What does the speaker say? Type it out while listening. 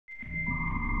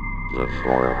The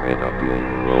formidable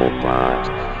robot.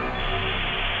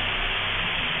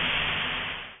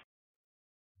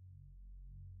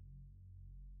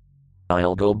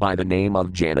 I'll go by the name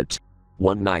of Janet.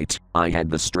 One night, I had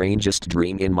the strangest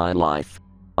dream in my life.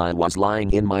 I was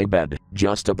lying in my bed,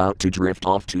 just about to drift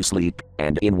off to sleep,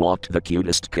 and in walked the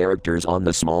cutest characters on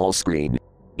the small screen.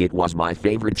 It was my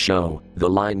favorite show, The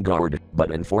Line Guard,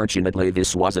 but unfortunately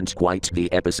this wasn't quite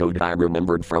the episode I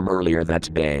remembered from earlier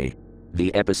that day.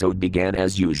 The episode began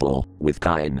as usual, with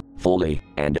Kyan, Foley,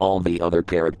 and all the other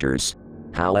characters.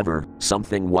 However,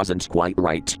 something wasn't quite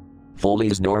right.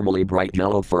 Foley's normally bright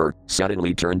yellow fur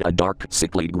suddenly turned a dark,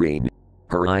 sickly green.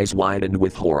 Her eyes widened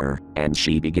with horror, and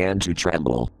she began to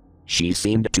tremble. She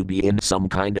seemed to be in some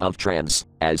kind of trance,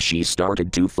 as she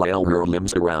started to flail her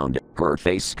limbs around, her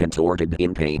face contorted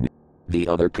in pain. The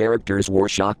other characters were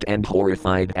shocked and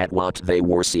horrified at what they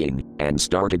were seeing, and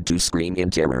started to scream in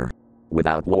terror.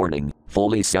 Without warning,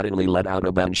 Foley suddenly let out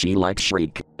a banshee-like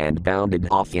shriek, and bounded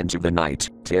off into the night,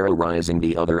 terrorizing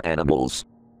the other animals.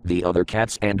 The other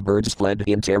cats and birds fled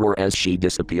in terror as she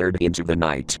disappeared into the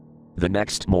night. The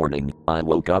next morning, I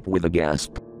woke up with a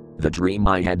gasp. The dream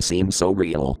I had seemed so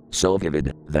real, so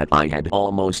vivid, that I had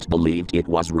almost believed it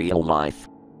was real life.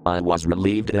 I was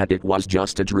relieved that it was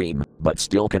just a dream, but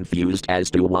still confused as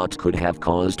to what could have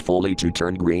caused Foley to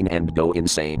turn green and go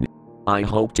insane. I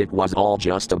hoped it was all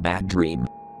just a bad dream.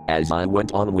 As I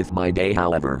went on with my day,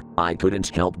 however, I couldn't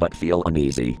help but feel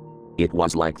uneasy. It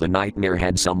was like the nightmare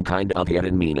had some kind of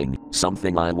hidden meaning,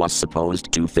 something I was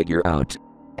supposed to figure out.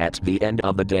 At the end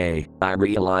of the day, I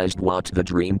realized what the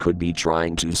dream could be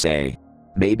trying to say.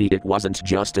 Maybe it wasn't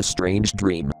just a strange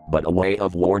dream, but a way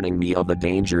of warning me of the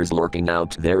dangers lurking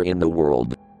out there in the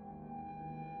world.